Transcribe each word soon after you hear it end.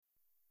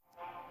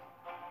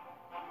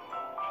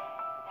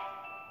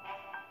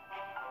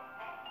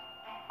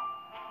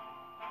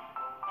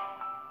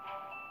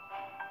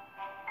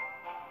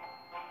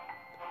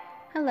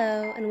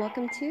Hello, and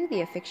welcome to the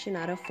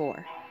aFictionado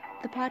 4,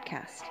 the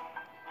podcast.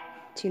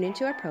 Tune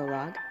into our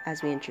prologue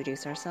as we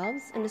introduce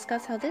ourselves and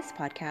discuss how this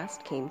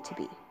podcast came to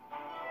be.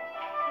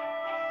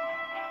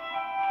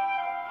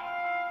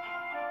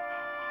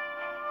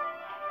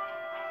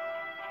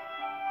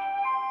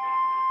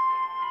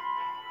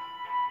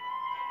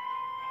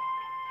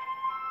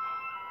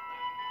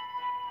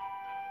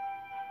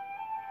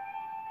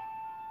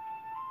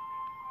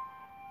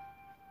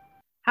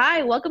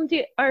 Hi, welcome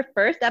to our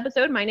first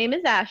episode. My name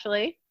is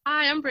Ashley.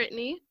 Hi, I'm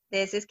Brittany.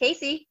 This is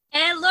Cassie.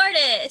 And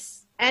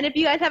Lourdes. And if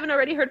you guys haven't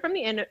already heard from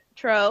the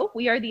intro,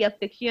 we are the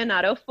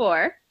aFictionado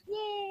 4.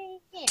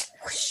 Yay!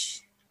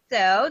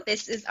 So,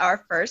 this is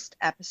our first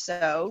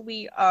episode.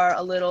 We are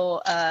a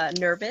little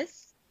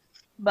nervous,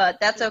 but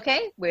that's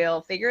okay.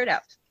 We'll figure it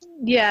out.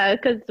 Yeah,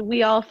 because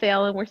we all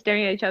fail and we're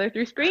staring at each other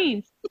through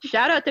screens.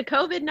 Shout out to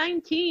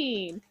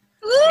COVID-19. Woo!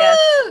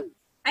 Yes.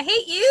 I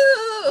hate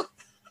you!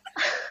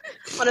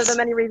 One of the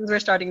many reasons we're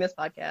starting this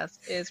podcast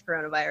is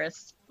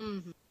coronavirus.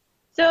 Mm-hmm.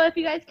 So if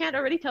you guys can't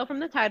already tell from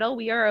the title,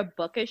 we are a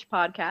bookish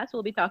podcast.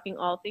 We'll be talking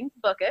all things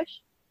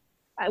bookish.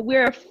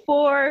 We're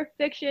 4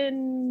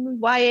 fiction,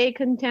 YA,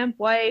 contempt,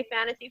 YA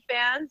fantasy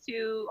fans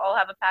who all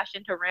have a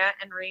passion to rant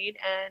and read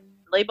and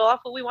label off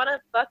what we want to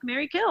fuck,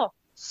 marry, kill.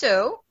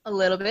 So, a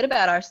little bit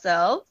about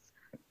ourselves.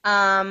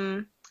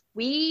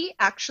 We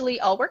actually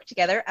all work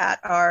together at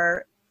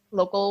our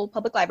local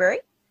public library.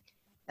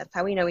 That's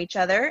how we know each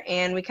other.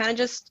 And we kind of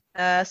just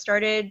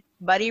started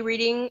buddy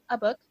reading a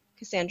book,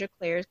 Cassandra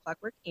Clare's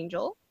Clockwork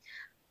Angel.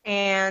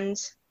 And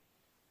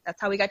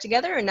that's how we got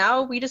together. And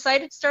now we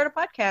decided to start a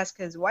podcast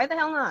because why the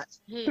hell not?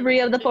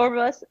 3 of the 4 of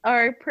us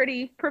are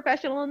pretty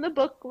professional in the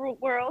book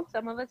world.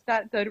 Some of us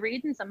got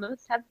Goodreads and some of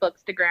us have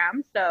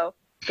Bookstagram. So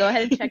go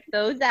ahead and check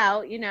those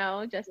out,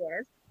 just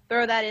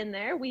throw that in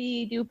there.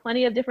 We do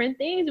plenty of different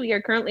things. We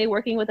are currently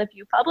working with a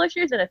few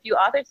publishers and a few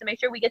authors to make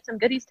sure we get some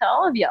goodies to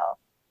all of y'all.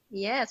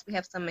 Yes, we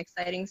have some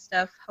exciting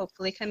stuff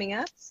hopefully coming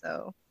up.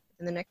 So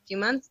in the next few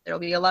months, there'll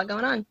be a lot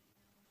going on.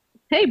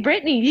 Hey,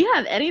 Brittany, do you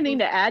have anything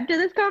to add to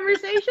this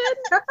conversation?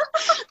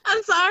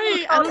 I'm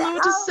sorry. I don't know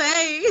what to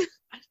say.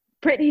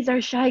 Brittany's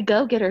our shy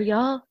go-getter,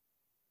 y'all.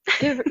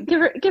 Give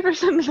her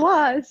some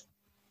applause.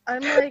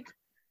 I'm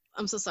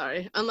so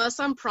sorry. Unless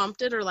I'm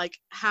prompted or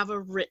have a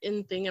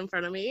written thing in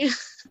front of me.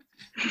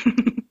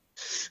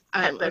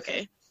 I'm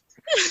okay.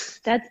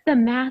 That's the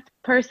math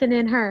person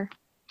in her.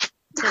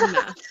 The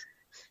math.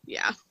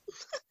 Yeah.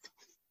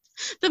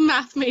 The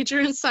math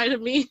major inside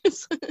of me.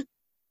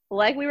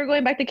 Like we were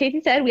going back to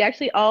Casey said, we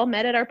actually all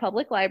met at our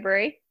public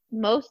library.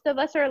 Most of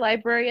us are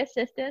library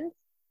assistants,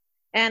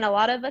 and a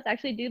lot of us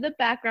actually do the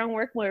background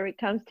work where it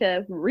comes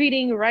to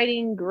reading,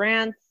 writing,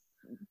 grants,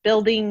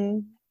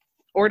 building,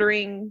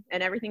 ordering,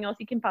 and everything else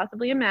you can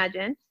possibly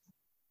imagine.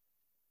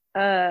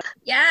 Yeah,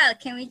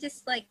 can we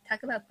just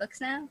talk about books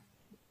now?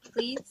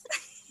 Please?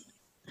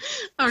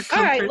 All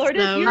right,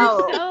 Lourdes,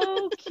 you're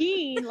so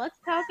keen. Let's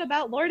talk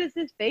about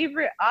Lourdes'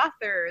 favorite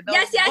author. The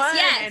yes.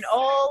 And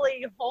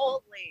holy,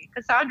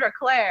 Cassandra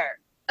Clare.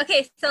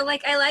 Okay, so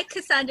I like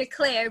Cassandra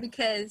Clare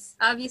because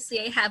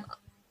obviously I have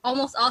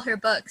almost all her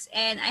books,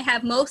 and I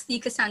have mostly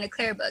Cassandra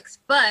Clare books,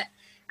 but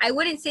I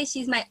wouldn't say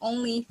she's my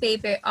only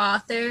favorite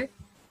author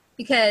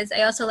because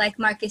I also like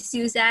Marcus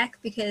Zusak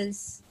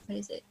because, what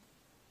is it?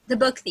 The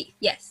Book Thief.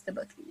 Yes, The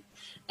Book Thief.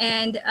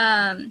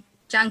 And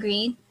John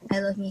Green. I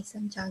love me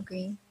some John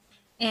Green.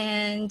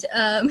 And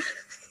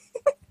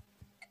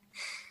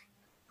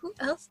who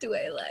else do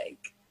I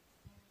like?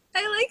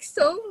 I like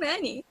so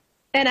many.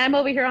 And I'm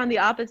over here on the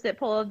opposite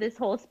pole of this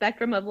whole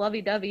spectrum of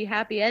lovey-dovey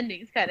happy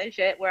endings kind of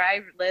shit where I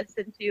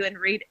listen to and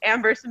read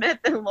Amber Smith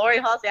and Lori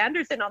Halse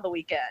Anderson on the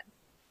weekend.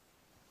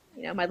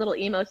 My little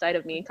emo side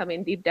of me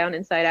coming deep down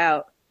inside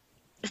out.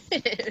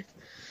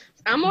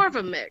 I'm more of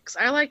a mix.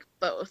 I like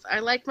both. I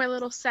like my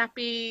little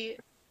sappy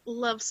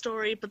love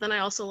story, but then I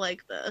also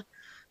like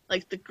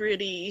the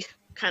gritty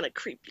kind of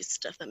creepy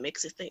stuff that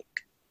makes you think.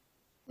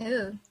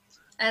 Ooh,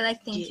 I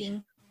like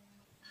thinking.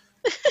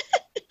 Yeah.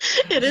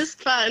 It is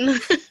fun.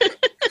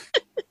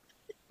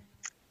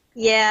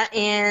 Yeah,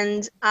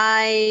 and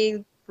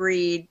I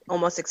read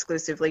almost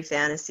exclusively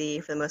fantasy,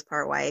 for the most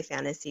part YA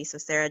fantasy. So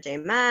Sarah J.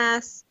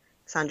 Maas,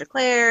 Cassandra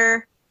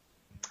Clare,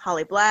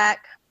 Holly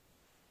Black.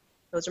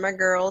 Those are my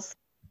girls.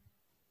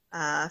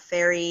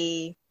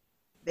 Fairy,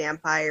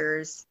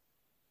 vampires,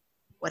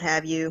 what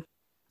have you.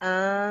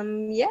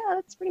 Yeah,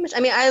 that's pretty much.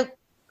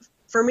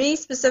 For me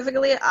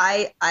specifically,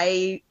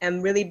 I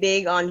am really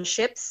big on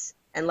ships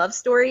and love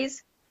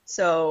stories,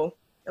 so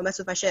don't mess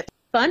with my ship.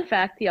 Fun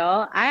fact,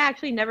 y'all, I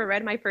actually never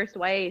read my first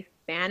YA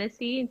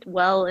fantasy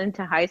well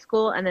into high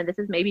school, and then this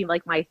is maybe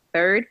my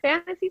 3rd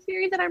fantasy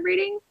series that I'm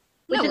reading,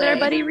 which is our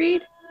buddy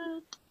read.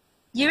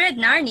 You read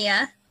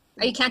Narnia.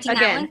 Are you counting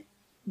that one?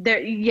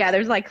 There's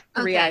 3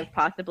 Okay. I've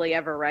possibly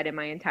ever read in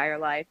my entire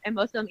life, and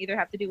most of them either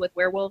have to do with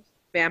werewolves,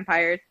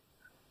 vampires,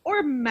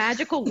 or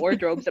magical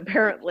wardrobes,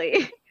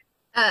 apparently.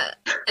 Is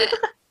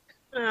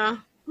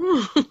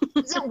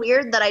it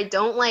weird that I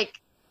don't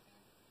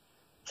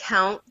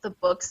count the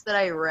books that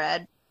I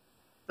read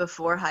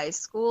before high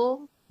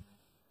school?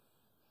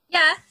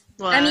 Yeah.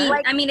 What?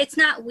 I mean, it's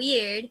not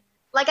weird.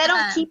 Like, I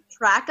don't keep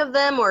track of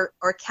them or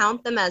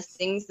count them as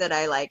things that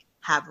I, like,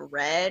 have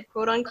read,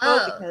 quote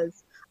unquote,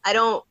 because I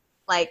don't,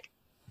 like,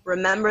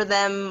 remember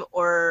them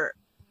or,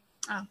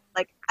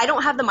 like, I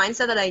don't have the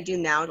mindset that I do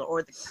now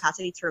or the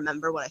capacity to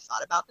remember what I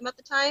thought about them at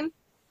the time.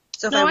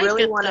 So if I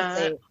really want to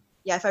say,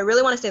 if I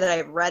really want to say that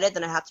I've read it,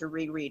 then I have to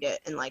reread it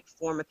and, like,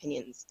 form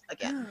opinions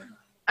again.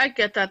 I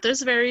get that.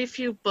 There's very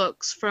few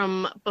books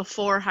from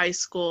before high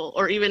school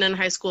or even in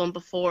high school and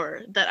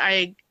before that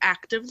I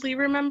actively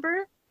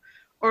remember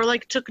or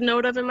like took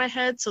note of in my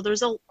head. So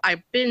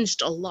I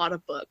binged a lot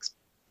of books,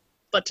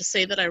 but to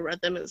say that I read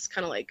them is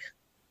kind of like,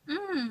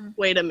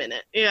 wait a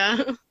minute.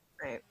 Yeah.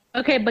 Right.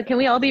 Okay, but can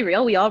we all be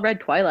real? We all read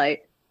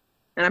Twilight.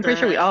 And I'm pretty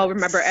sure we all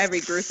remember every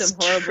gruesome,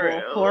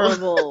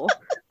 horrible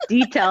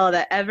detail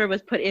that ever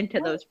was put into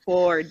those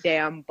 4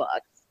 damn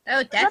books.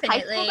 Oh,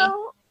 definitely. High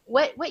school,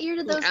 what year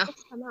did those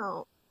books come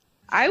out?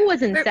 I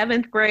was in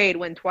 7th grade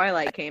when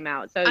Twilight came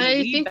out, so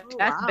I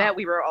bet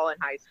we were all in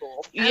high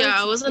school. Yeah,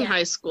 I was in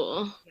high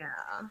school. Yeah.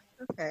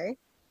 Okay.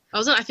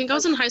 I think I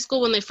was in high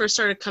school when they first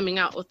started coming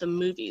out with the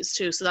movies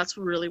too, so that's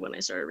really when I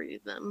started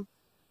reading them,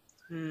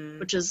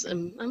 which is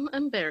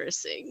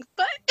embarrassing,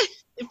 but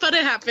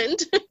it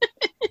happened.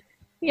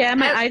 Yeah,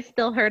 my eyes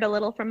still hurt a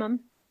little from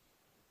them.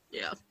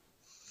 Yeah.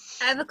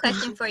 I have a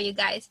question for you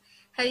guys.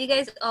 Have you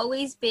guys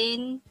always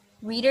been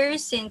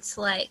readers since,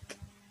 like,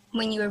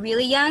 when you were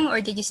really young,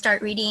 or did you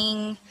start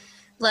reading,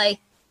 like,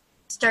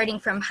 starting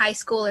from high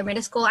school or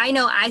middle school? I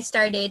know I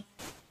started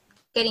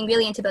getting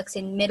really into books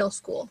in middle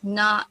school,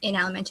 not in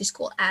elementary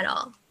school at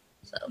all.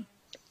 So.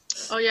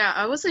 Oh, yeah.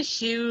 I was a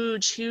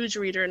huge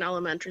reader in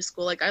elementary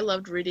school. Like, I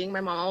loved reading. My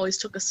mom always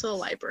took us to the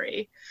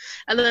library.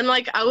 And then,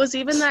 like, I was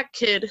even that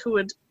kid who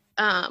would,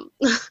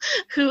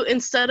 who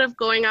instead of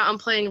going out and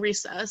playing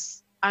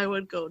recess, I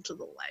would go to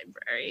the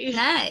library.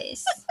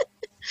 Nice.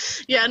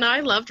 Yeah, no, I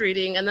loved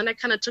reading. And then I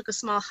kind of took a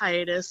small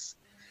hiatus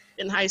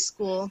in high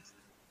school,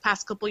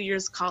 past couple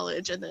years of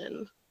college, and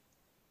then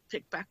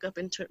picked back up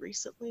into it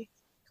recently.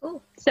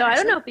 Cool. So I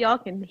don't know if y'all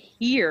can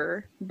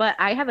hear, but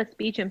I have a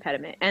speech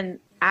impediment. And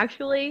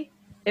actually,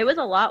 it was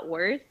a lot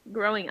worse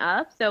growing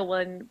up. So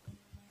when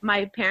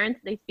my parents,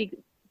 they speak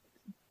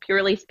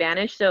purely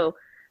Spanish, so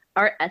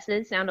our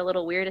S's sound a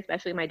little weird,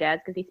 especially my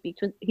dad's, because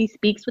he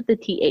speaks with the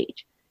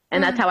TH.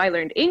 And that's how I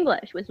learned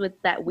English, was with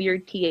that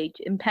weird TH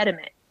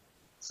impediment.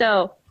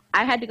 So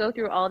I had to go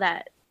through all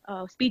that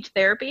speech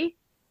therapy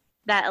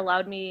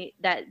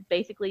that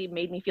basically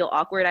made me feel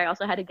awkward. I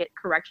also had to get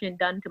correction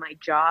done to my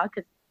jaw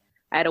because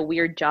I had a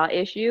weird jaw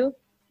issue.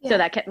 Yeah. So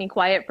that kept me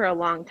quiet for a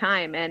long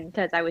time. And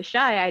because I was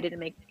shy, I didn't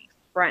make many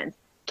friends.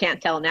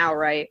 Can't tell now,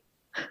 right?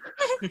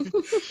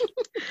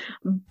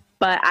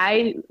 But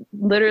I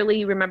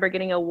literally remember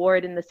getting an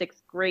award in the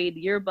 6th grade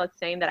yearbook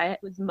saying that I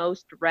was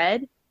most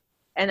read.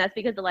 And that's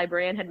because the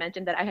librarian had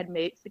mentioned that I had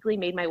basically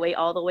made my way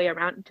all the way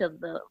around until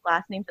the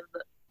last names of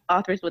the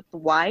authors with the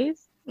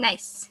Y's.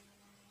 Nice.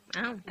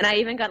 Wow. And I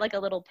even got like a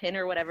little pin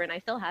or whatever, and I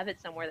still have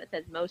it somewhere that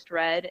says most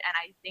read. And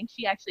I think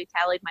she actually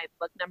tallied my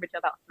book number to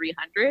about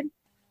 300.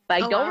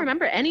 But I don't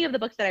remember any of the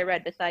books that I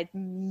read besides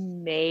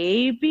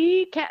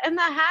maybe Cat in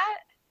the Hat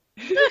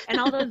and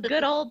all those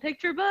good old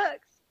picture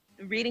books.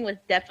 Reading was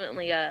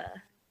definitely a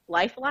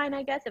lifeline,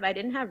 I guess. If I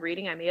didn't have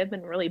reading, I may have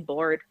been really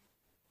bored.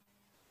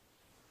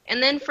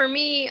 And then for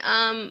me,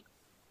 I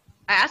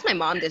asked my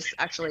mom this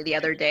actually the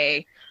other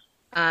day,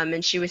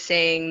 and she was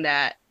saying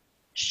that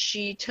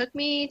she took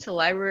me to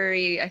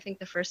library, I think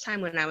the first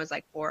time when I was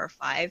like 4 or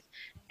 5.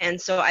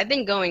 And so I've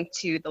been going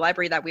to the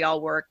library that we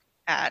all work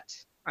at,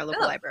 our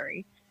local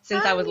library,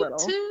 since I was little.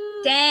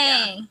 Too.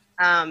 Dang.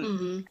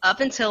 Yeah. Up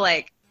until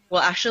like,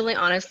 well, actually,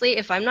 honestly,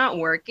 if I'm not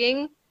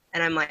working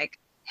and I'm like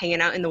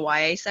hanging out in the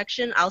YA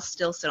section, I'll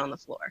still sit on the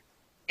floor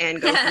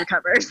and go through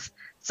covers.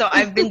 So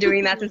I've been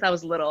doing that since I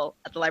was little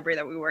at the library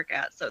that we work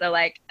at. So they're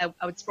like, I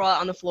would sprawl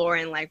out on the floor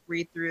and like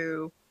read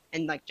through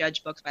and like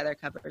judge books by their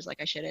covers.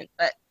 Like I shouldn't,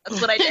 but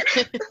that's what I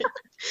did.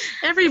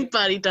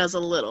 Everybody does a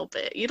little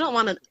bit. You don't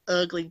want an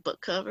ugly book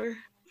cover.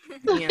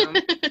 Yeah.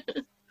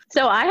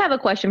 So I have a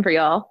question for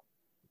y'all.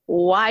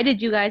 Why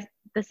did you guys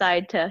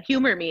decide to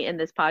humor me in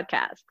this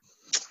podcast?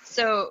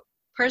 So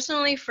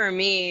personally for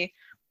me,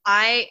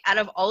 out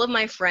of all of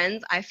my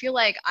friends, I feel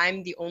like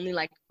I'm the only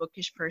like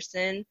bookish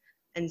person.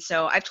 And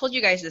so I've told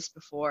you guys this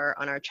before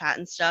on our chat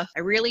and stuff. I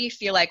really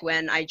feel like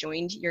when I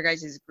joined your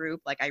guys'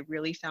 group, like I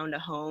really found a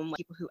home, like,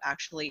 people who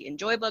actually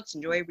enjoy books,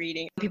 enjoy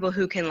reading, people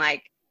who can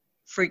like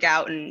freak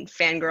out and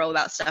fangirl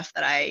about stuff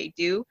that I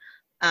do.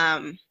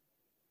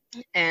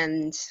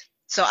 And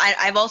so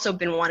I've also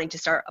been wanting to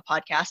start a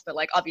podcast, but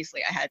like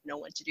obviously I had no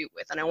one to do it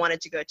with, and I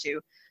wanted to go to,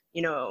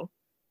 you know,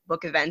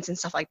 book events and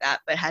stuff like that,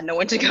 but had no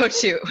one to go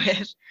to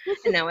with.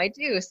 And now I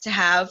do. Is to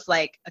have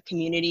like a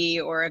community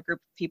or a group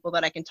of people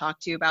that I can talk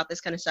to about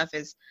this kind of stuff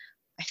is,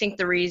 I think,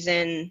 the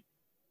reason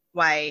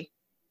why,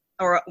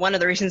 or one of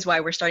the reasons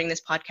why we're starting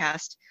this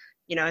podcast,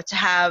 you know, to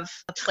have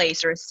a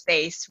place or a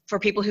space for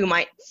people who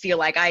might feel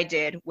like I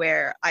did,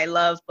 where I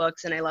love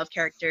books and I love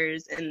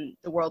characters and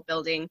the world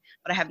building,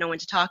 but I have no one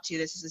to talk to.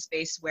 This is a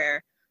space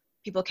where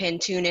people can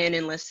tune in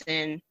and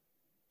listen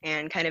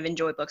and kind of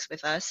enjoy books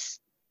with us,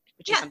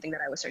 which is something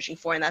that I was searching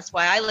for. And that's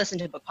why I listen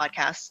to book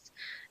podcasts,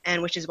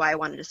 and which is why I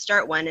wanted to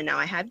start one. And now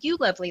I have you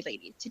lovely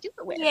ladies to do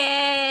it with.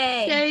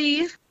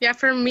 Yay! Yeah,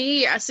 for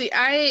me,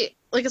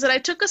 like I said, I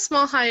took a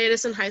small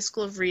hiatus in high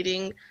school of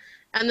reading,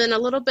 and then a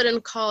little bit in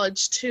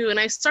college too. And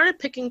I started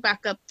picking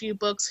back up a few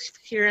books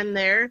here and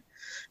there,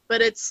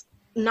 but it's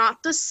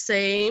not the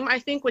same, I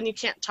think, when you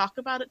can't talk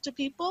about it to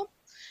people.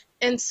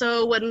 And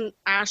so when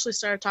Ashley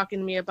started talking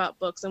to me about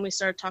books and we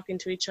started talking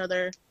to each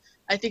other,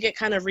 I think it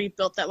kind of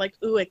rebuilt that, like,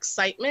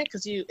 excitement,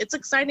 because it's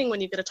exciting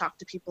when you get to talk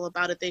to people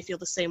about it. They feel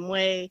the same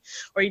way,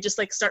 or you just,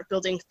 like, start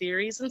building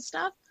theories and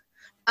stuff.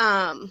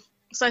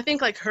 So I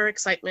think, like, her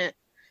excitement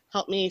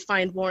helped me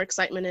find more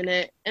excitement in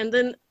it. And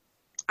then,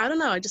 I don't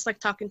know, I just like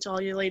talking to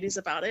all you ladies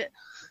about it.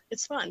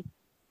 It's fun.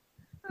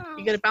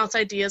 You get to bounce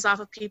ideas off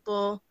of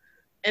people.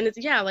 And it's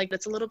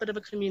a little bit of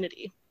a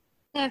community.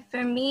 Yeah,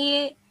 for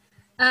me,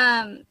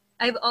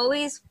 I've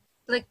always,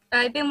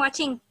 I've been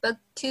watching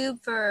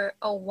BookTube for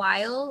a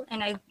while,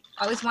 and I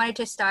always wanted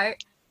to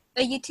start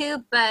a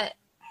YouTube, but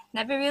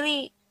never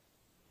really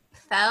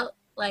felt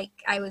like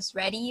I was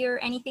ready or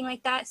anything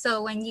like that.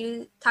 So when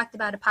you talked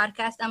about a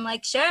podcast, I'm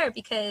like, sure,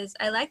 because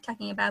I like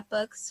talking about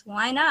books.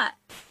 Why not?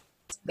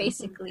 It's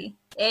basically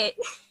it.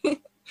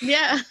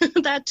 Yeah,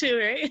 that too,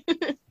 right?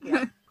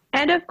 Yeah.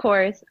 And of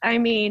course, I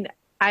mean,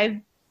 I've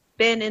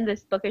been in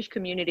this bookish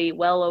community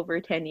well over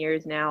 10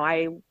 years now.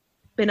 I've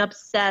been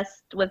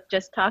obsessed with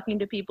just talking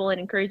to people and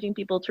encouraging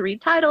people to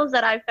read titles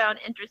that I found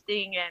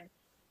interesting and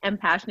am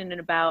passionate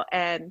about.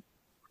 And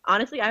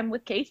honestly, I'm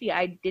with Casey.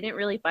 I didn't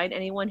really find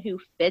anyone who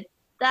fit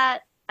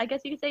that, I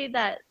guess you could say,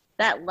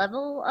 that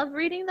level of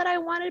reading that I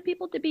wanted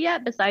people to be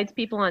at, besides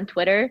people on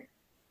Twitter.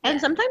 And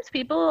sometimes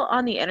people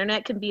on the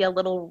internet can be a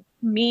little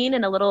mean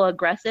and a little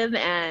aggressive,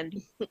 and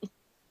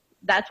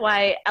that's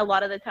why a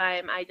lot of the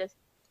time I just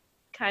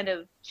kind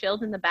of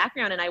chilled in the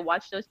background and I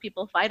watched those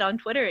people fight on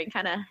Twitter and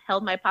kind of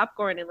held my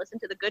popcorn and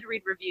listened to the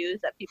Goodread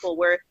reviews that people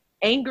were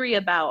angry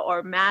about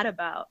or mad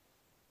about.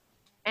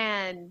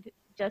 And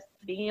just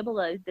being able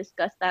to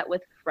discuss that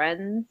with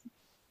friends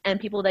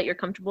and people that you're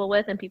comfortable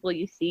with and people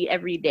you see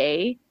every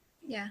day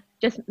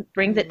just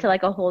brings it to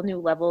like a whole new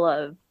level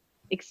of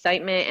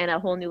excitement and a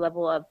whole new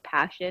level of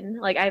passion.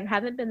 Like, I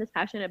haven't been this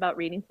passionate about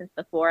reading since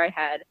before I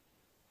had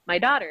my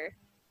daughter,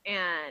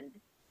 and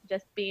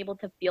just being able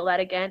to feel that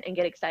again and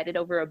get excited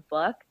over a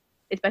book,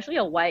 especially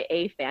a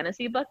YA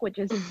fantasy book, which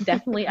is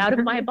definitely out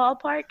of my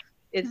ballpark,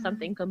 is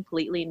something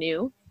completely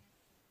new.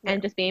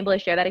 And just being able to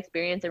share that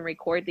experience and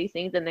record these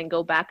things and then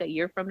go back a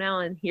year from now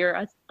and hear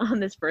us on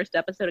this first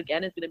episode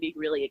again is going to be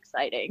really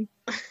exciting.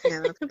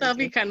 Yeah, that'll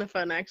be kind of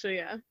fun,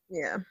 actually.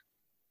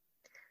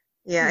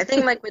 Yeah, I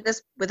think like with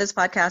this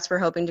podcast, we're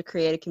hoping to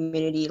create a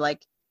community,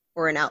 like,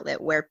 or an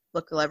outlet where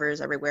book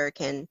lovers everywhere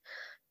can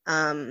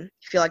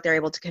feel like they're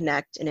able to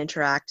connect and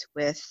interact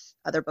with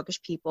other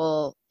bookish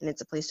people, and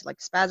it's a place to like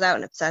spaz out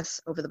and obsess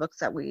over the books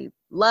that we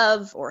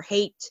love or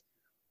hate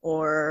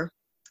to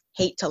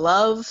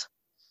love,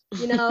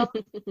 you know.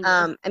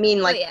 I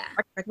mean, like,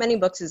 recommending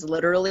books is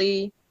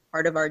literally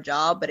part of our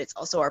job, but it's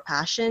also our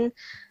passion.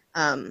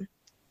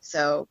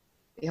 So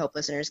we hope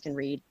listeners can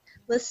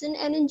listen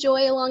and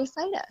enjoy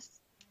alongside us.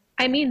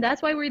 I mean,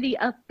 that's why we're the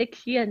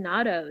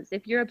aFictionados.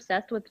 If you're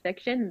obsessed with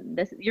fiction,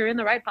 you're in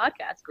the right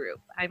podcast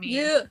group. I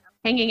mean,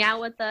 hanging out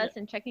with us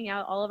and checking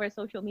out all of our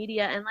social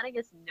media and letting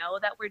us know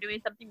that we're doing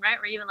something right,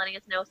 or even letting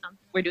us know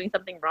we're doing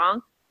something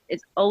wrong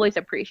is always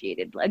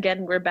appreciated.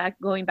 Again,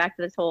 going back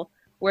to this whole,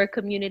 we're a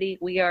community.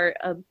 We are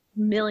a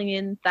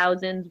million,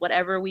 thousands,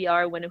 whatever we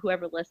are,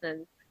 whoever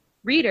listens,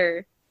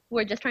 reader, who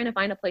are just trying to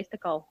find a place to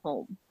call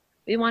home.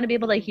 We want to be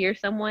able to hear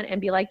someone and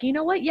be like, you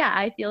know what? Yeah,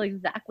 I feel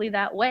exactly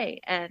that way.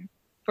 And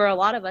for a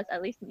lot of us,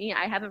 at least me,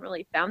 I haven't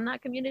really found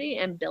that community,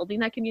 and building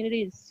that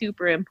community is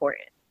super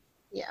important.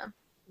 Yeah,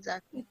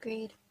 exactly.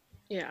 Agreed.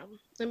 Yeah,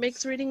 it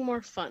makes reading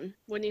more fun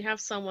when you have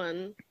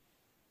someone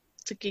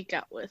to geek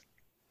out with.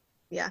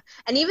 Yeah,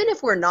 and even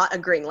if we're not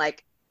agreeing,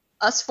 like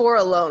us four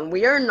alone,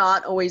 we are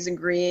not always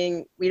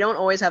agreeing. We don't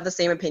always have the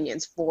same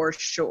opinions, for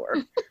sure.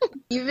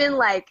 Even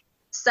like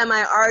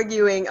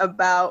semi-arguing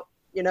about,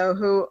 you know,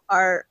 who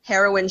our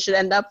heroine should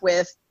end up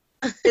with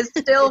is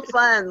still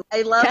fun.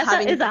 I love Tessa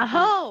is a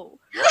hoe.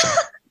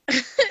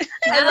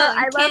 I love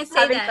having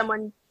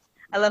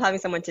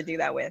someone to do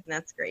that with, and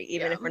that's great.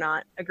 Even if we're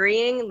not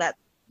agreeing,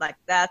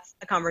 that's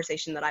a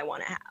conversation that I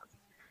want to have.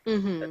 So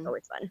it's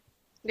always fun.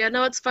 Yeah,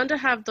 no, it's fun to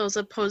have those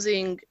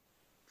opposing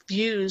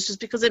views, just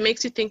because it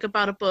makes you think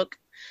about a book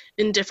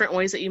in different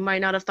ways that you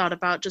might not have thought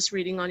about just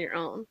reading on your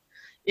own.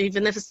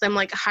 Even if it's them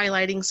like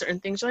highlighting certain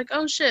things, you're like,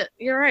 oh shit,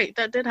 you're right,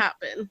 that did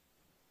happen.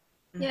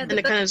 Yeah, and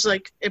it kind of just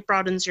like, it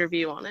broadens your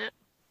view on it.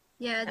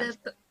 Yeah,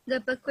 the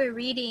book we're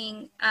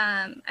reading,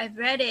 I've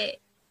read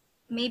it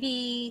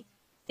maybe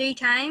 3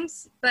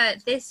 times, but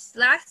this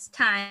last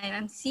time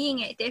I'm seeing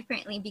it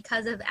differently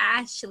because of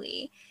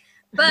Ashley.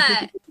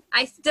 But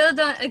I still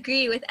don't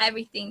agree with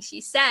everything she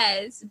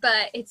says,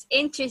 but it's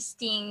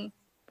interesting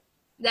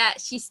that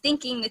she's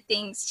thinking the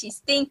things she's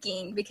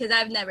thinking because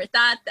I've never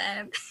thought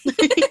them.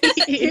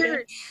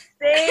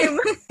 Same.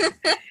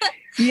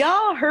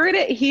 Y'all heard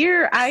it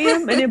here. I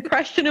am an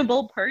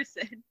impressionable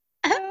person.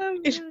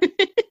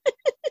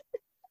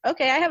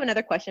 Okay, I have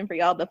another question for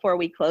y'all before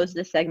we close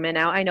this segment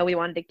out. I know we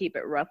wanted to keep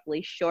it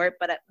roughly short,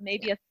 but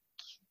maybe a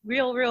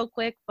real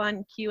quick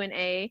fun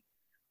Q&A.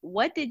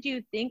 What did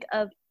you think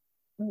of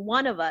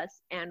one of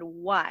us and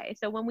why?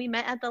 So when we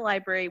met at the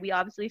library, we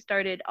obviously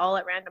started all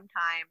at random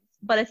times,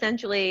 but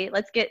essentially,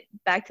 let's get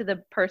back to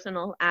the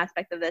personal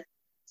aspect of this.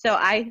 So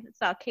I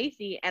saw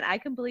Cassie, and I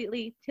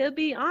completely, to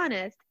be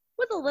honest,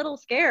 was a little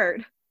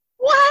scared.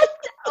 What?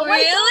 Oh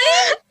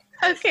really?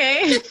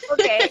 Okay.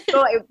 Okay,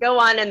 go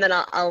on, and then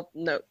I'll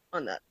note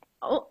on that.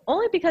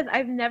 Only because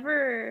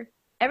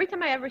every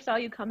time I ever saw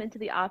you come into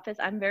the office,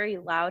 I'm very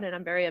loud and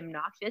I'm very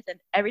obnoxious. And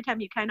every time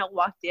you kind of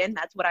walked in,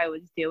 that's what I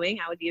was doing.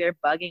 I was either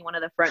bugging one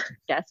of the front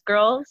desk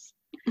girls,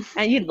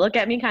 and you'd look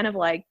at me kind of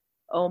like,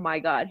 oh my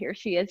God, here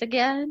she is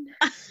again.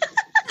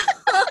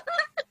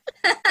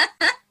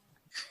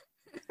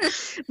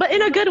 But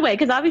in a good way,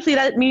 because obviously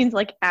that means,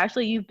 like,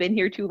 Ashley, you've been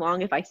here too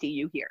long if I see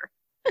you here.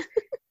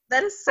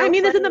 That is so I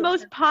mean, funny. this in the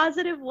most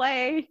positive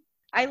way.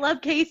 I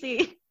love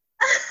Cassie.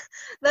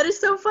 That is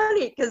so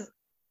funny, because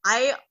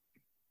I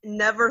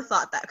never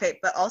thought that. Okay,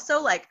 but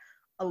also, like,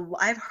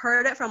 I've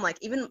heard it from, like,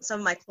 even some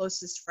of my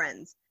closest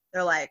friends.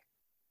 They're like,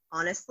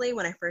 honestly,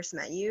 when I first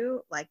met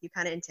you, like, you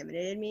kind of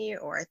intimidated me,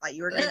 or I thought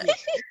you were going to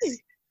be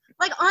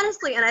like,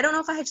 honestly, and I don't know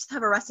if I just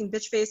have a resting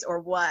bitch face or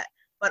what,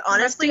 but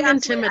honestly,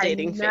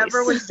 intimidating I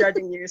never face. was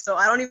judging you, so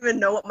I don't even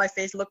know what my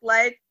face looked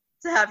like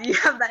to have you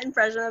have that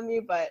impression of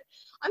me, but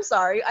I'm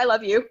sorry. I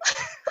love you.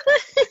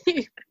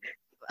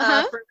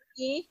 For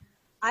me,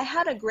 I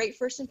had a great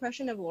first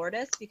impression of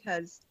Lourdes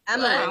because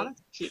Emily,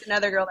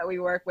 another girl that we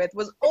work with,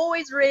 was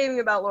always raving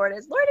about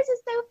Lourdes. Lourdes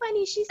is so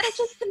funny. She's such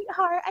a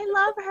sweetheart. I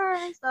love her.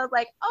 So I was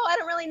like, oh, I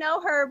don't really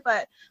know her,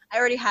 but I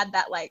already had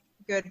that, like,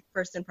 good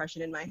first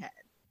impression in my head.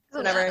 So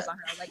whenever I saw her,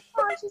 I was like,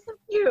 oh, she's so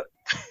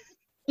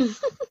cute.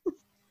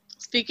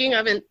 Speaking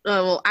of,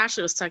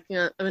 Ashley was talking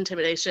of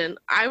intimidation.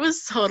 I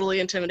was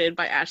totally intimidated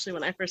by Ashley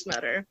when I first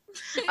met her.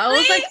 I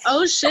was like,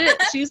 oh shit,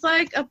 she's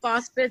like a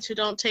boss bitch who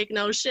don't take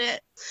no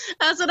shit.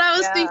 That's what I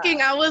was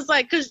thinking. I was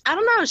like, cause I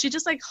don't know, she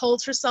just like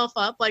holds herself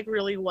up like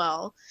really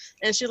well.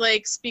 And she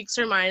like speaks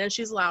her mind and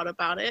she's loud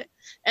about it.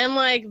 And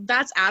like,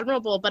 that's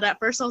admirable. But at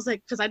first I was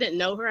like, cause I didn't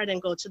know her, I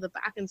didn't go to the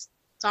back and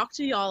talk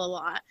to y'all a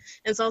lot.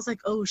 And so I was like,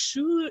 oh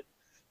shoot,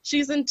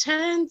 she's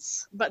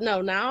intense. But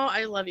no, now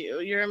I love you.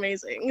 You're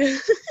amazing.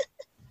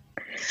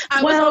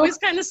 I was always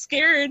kind of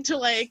scared to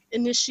like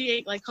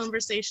initiate like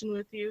conversation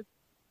with you.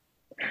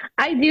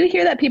 I do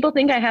hear that people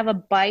think I have a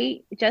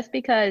bite just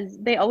because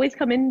they always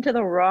come into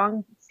the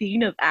wrong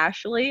scene of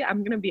Ashley. I'm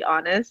going to be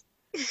honest.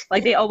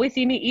 Like, they always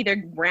see me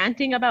either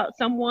ranting about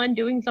someone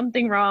doing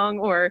something wrong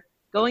or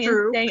going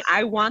and saying,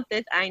 I want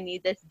this, I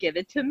need this, give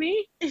it to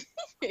me.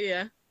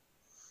 Yeah.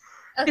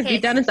 Because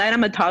deep down inside,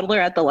 I'm a toddler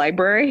at the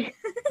library.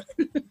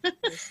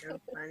 That's so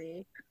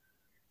funny.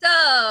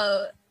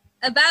 So,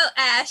 about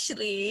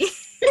Ashley.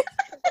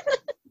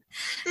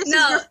 This is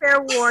your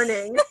fair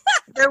warning.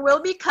 There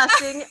will be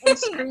cussing and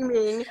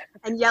screaming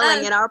and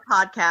yelling in our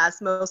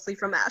podcast, mostly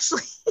from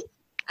Ashley.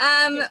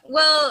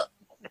 Well,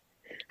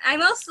 I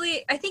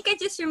think I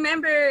just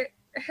remember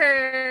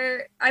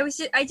her. I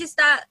just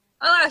thought,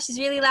 oh wow, she's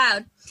really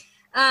loud.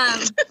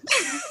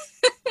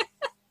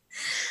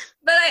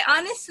 But I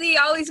honestly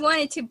always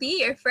wanted to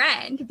be your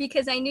friend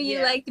because I knew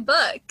you liked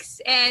books.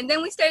 And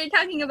then we started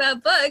talking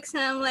about books,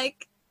 and I'm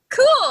like,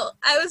 cool,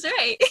 I was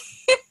right.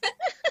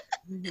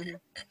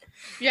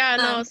 Yeah,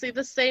 no, see,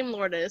 the same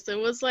Lourdes. It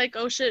was like,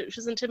 oh shit,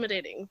 she's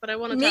intimidating, but I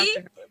want to talk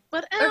to her.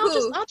 But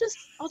I'll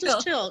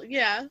just chill.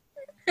 Yeah.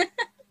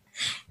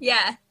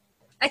 Yeah.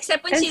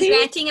 Except when she's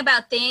ranting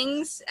about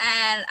things,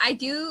 and I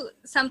do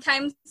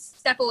sometimes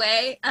step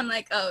away. I'm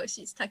like, oh,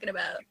 she's talking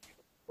about,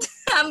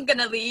 I'm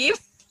gonna leave.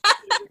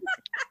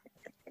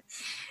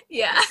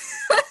 Yeah.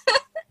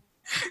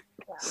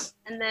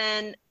 And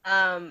then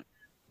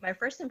my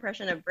first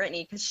impression of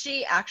Brittany, because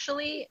she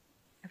actually,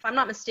 if I'm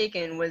not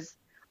mistaken, was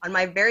on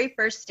my very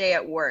first day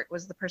at work,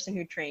 was the person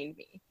who trained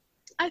me.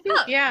 I think,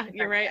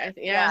 you're right.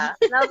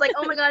 And I was like,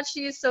 oh my God,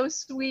 she is so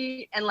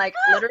sweet. And like,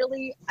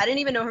 literally, I didn't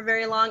even know her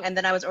very long. And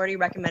then I was already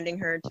recommending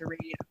her to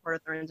read Court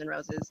of Thorns and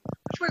Roses,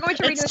 which we're going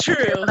to read. It's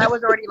true. But I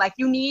was already like,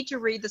 you need to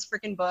read this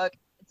freaking book.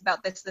 It's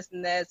about this, this,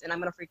 and this. And I'm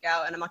going to freak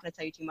out. And I'm not going to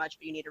tell you too much,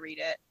 but you need to read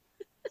it.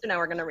 So now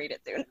we're going to read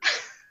it soon.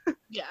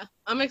 Yeah,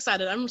 I'm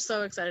excited. I'm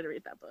so excited to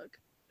read that book.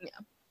 Yeah.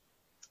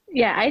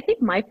 Yeah, I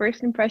think my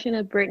first impression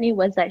of Brittany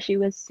was that she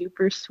was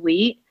super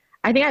sweet.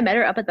 I think I met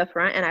her up at the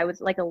front, and I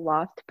was like a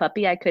lost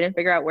puppy. I couldn't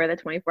figure out where the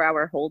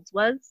 24-hour holds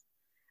was.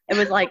 It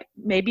was like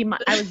maybe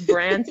I was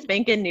brand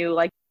spanking new.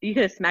 Like, you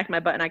could have smacked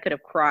my butt, and I could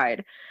have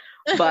cried.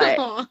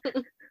 But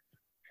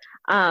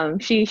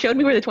she showed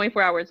me where the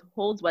 24 hours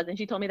holds was, and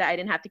she told me that I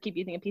didn't have to keep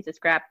using a piece of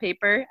scrap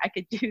paper. I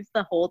could use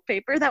the hold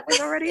paper that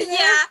was already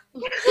there.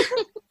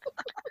 Yeah.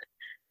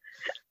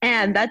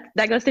 And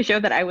that goes to show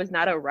that I was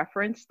not a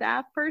reference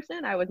staff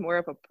person. I was more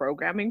of a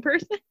programming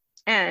person.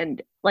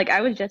 And like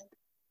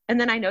and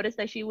then I noticed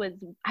that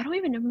I don't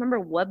even remember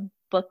what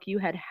book you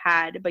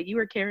had, but you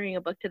were carrying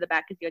a book to the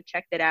back because you had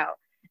checked it out.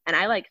 And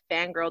I like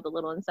fangirled a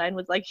little inside and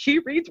was like, she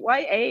reads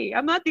YA.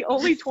 I'm not the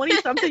only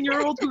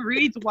 20-something-year-old who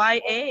reads YA.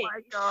 Oh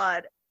my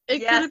God.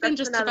 It Yes, could have been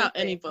that's just about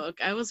thing. any book.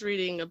 I was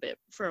reading a bit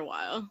for a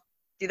while.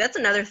 Dude, that's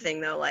another thing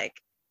though. Like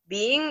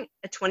being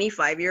a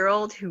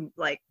 25-year-old who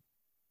like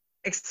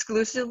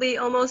exclusively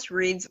almost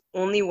reads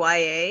only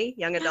YA,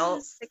 young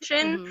adult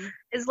fiction,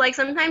 is like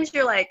sometimes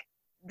you're like,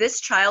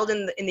 this child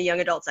in the young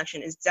adult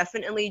section is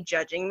definitely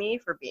judging me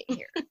for being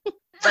here.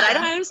 But I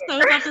don't. I so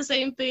thought the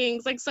same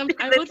things. Like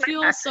I would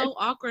feel so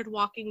awkward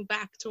walking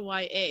back to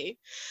YA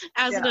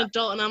as an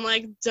adult, and I'm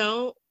like,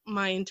 don't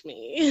mind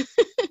me.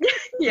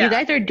 You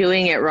guys are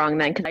doing it wrong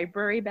then, because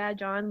library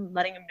badge on,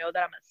 letting them know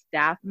that I'm a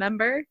staff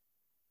member,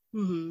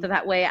 so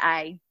that way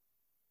I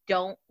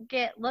don't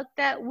get looked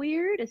at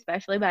weird,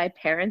 especially by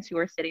parents who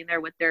are sitting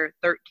there with their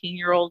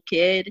 13-year-old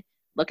kid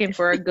looking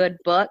for a good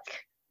book.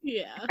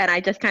 Yeah. And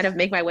I just kind of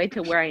make my way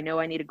to where I know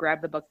I need to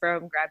grab the book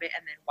from, grab it,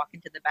 and then walk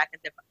into the back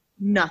as if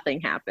nothing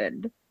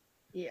happened.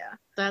 Yeah.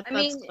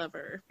 That's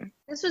clever.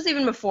 This was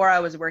even before I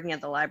was working at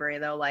the library,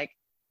 though, like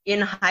in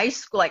high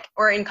school,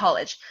 or in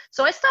college.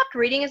 So I stopped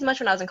reading as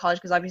much when I was in college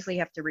because obviously you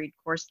have to read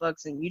course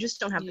books and you just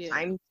don't have the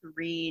time to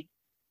read,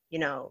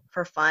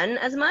 for fun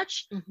as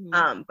much.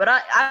 But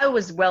I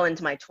was well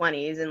into my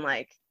 20s and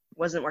like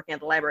wasn't working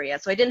at the library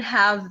yet. So I didn't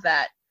have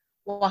that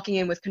walking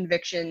in with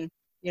conviction,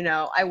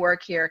 I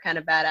work here kind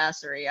of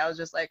badassery. I was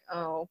just like,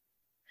 oh.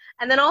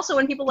 And then also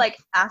when people like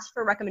ask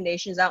for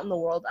recommendations out in the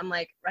world, I'm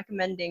like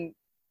recommending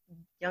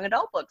young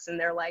adult books and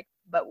they're like,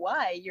 but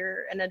why?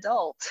 You're an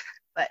adult.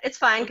 But it's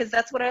fine because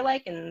that's what I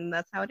like and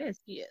that's how it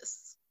is.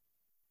 Yes.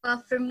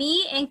 Well, for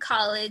me in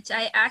college,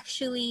 I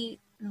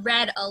actually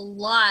read a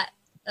lot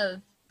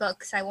of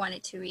books I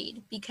wanted to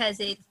read because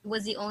it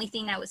was the only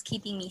thing that was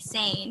keeping me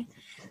sane.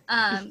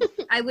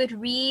 I would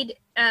read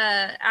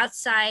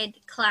outside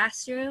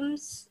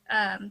classrooms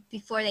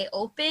before they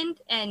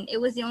opened, and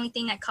it was the only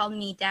thing that calmed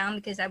me down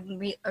because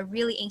I'm a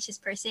really anxious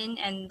person,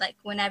 and like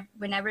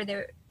whenever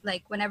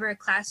a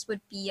class would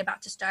be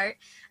about to start,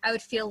 I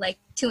would feel like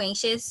too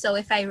anxious. So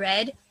if I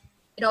read,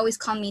 it always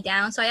calmed me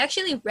down. So I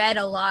actually read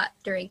a lot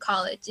during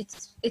college.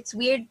 It's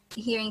weird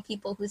hearing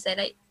people who said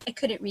I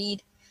couldn't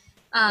read.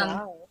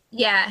 Wow.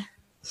 Yeah.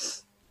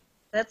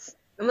 That's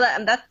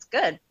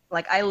good.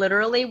 Like I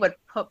literally would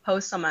put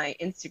posts on my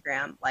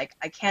Instagram like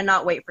I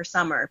cannot wait for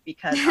summer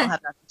because I'll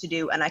have nothing to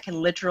do and I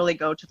can literally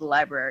go to the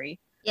library.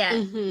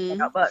 Yeah. Pick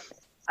out books.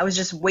 I was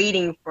just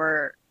waiting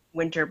for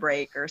winter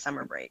break or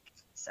summer break.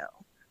 So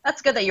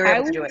that's good that you were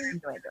able to do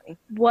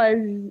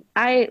it.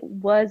 I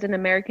was an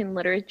American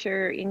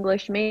literature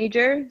English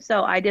major,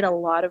 so I did a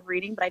lot of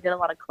reading, but I did a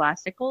lot of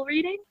classical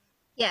reading.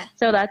 Yeah.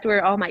 So that's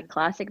where all my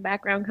classic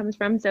background comes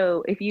from.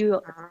 So if you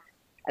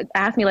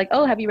ask me like,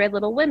 oh, have you read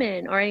Little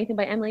Women or anything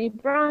by Emily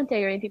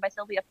Bronte or anything by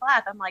Sylvia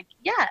Plath? I'm like,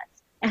 yes.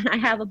 And I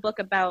have a book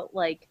about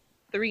like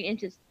 3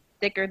 inches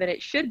thicker than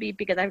it should be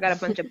because I've got a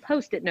bunch of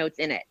Post-it notes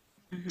in it.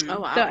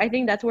 Oh, wow. So I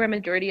think that's where a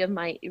majority of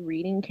my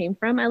reading came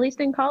from, at least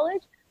in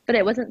college. But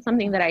it wasn't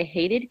something that I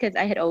hated because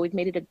I had always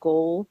made it a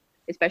goal,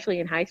 especially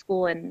in high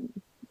school and,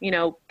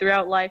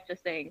 throughout life,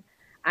 just saying,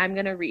 I'm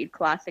going to read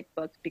classic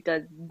books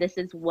because this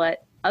is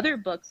what other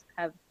books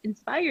have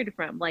inspired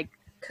from. Like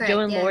Correct,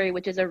 Joe and Laurie,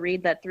 which is a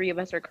read that 3 of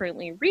us are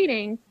currently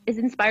reading, is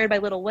inspired by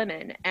Little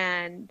Women.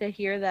 And to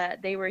hear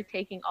that they were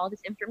taking all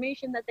this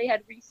information that they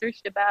had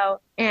researched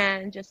about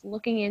and just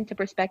looking into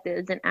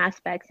perspectives and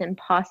aspects and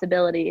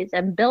possibilities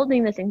and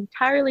building this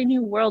entirely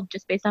new world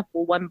just based off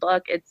of one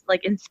book, it's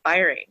like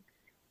inspiring.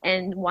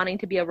 And wanting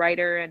to be a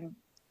writer and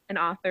an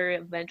author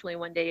eventually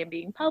one day and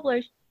being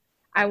published,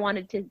 I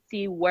wanted to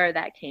see where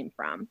that came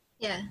from.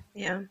 Yeah.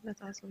 Yeah, that's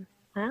awesome.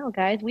 Wow,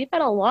 guys, we've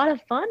had a lot of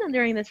fun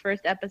during this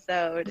first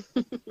episode.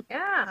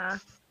 Yeah.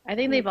 I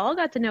think they've all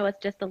got to know us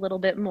just a little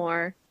bit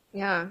more.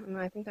 Yeah,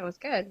 I think that was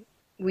good.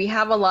 We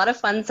have a lot of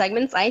fun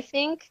segments, I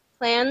think,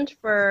 planned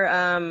for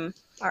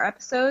our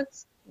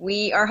episodes.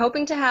 We are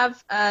hoping to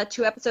have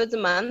 2 episodes a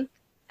month,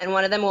 and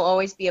one of them will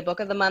always be a book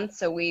of the month,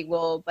 so we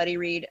will buddy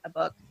read a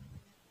book,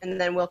 and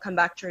then we'll come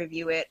back to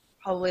review it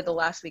probably the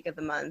last week of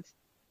the month.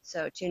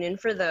 So tune in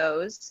for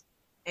those.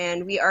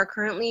 And we are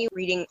currently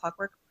reading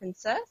Clockwork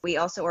Princess. We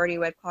also already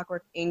read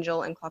Clockwork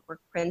Angel and Clockwork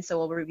Prince, so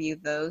we'll review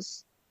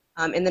those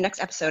in the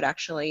next episode,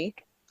 actually.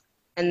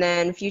 And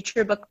then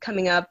future book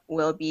coming up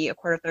will be A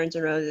Court of Thorns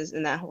and Roses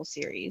in that whole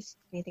series.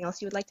 Anything else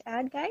you would like to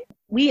add, Guy?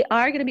 We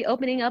are going to be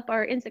opening up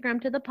our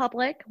Instagram to the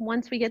public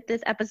once we get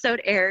this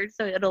episode aired,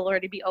 so it'll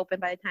already be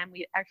open by the time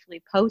we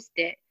actually post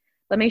it.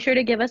 But make sure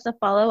to give us a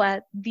follow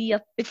at the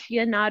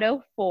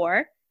aFictionado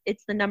 4.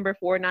 It's the number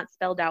 4, not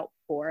spelled out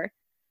 4.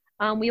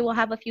 We will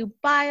have a few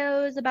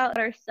bios about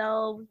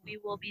ourselves. We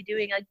will be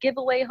doing a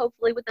giveaway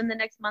hopefully within the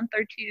next month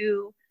or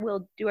 2.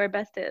 We'll do our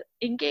best to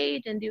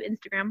engage and do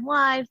Instagram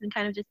lives and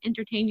kind of just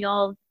entertain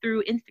y'all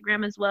through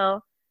Instagram as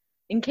well.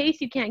 in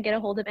case you can't get a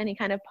hold of any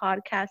kind of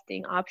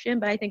podcasting option,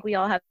 but I think we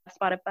all have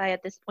Spotify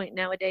at this point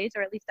nowadays,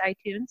 or at least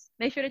iTunes.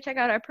 Make sure to check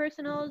out our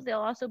personals.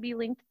 They'll also be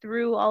linked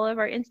through all of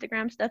our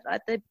Instagram stuff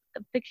at the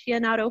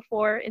aFictionado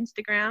for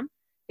Instagram.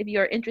 If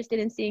you're interested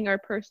in seeing our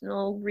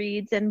personal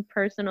reads and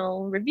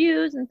personal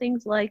reviews and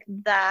things like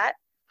that.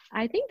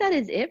 I think that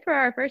is it for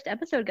our first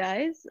episode,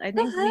 guys. I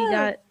think we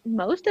got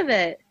most of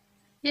it.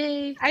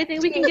 Yay. I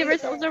think we can give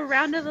ourselves a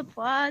round of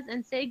applause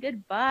and say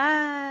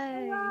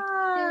goodbye.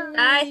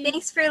 Bye.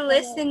 Thanks for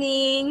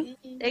listening.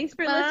 Thanks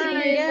for listening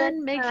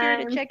again. Make sure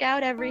to check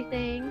out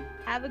everything.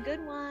 Have a good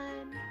one.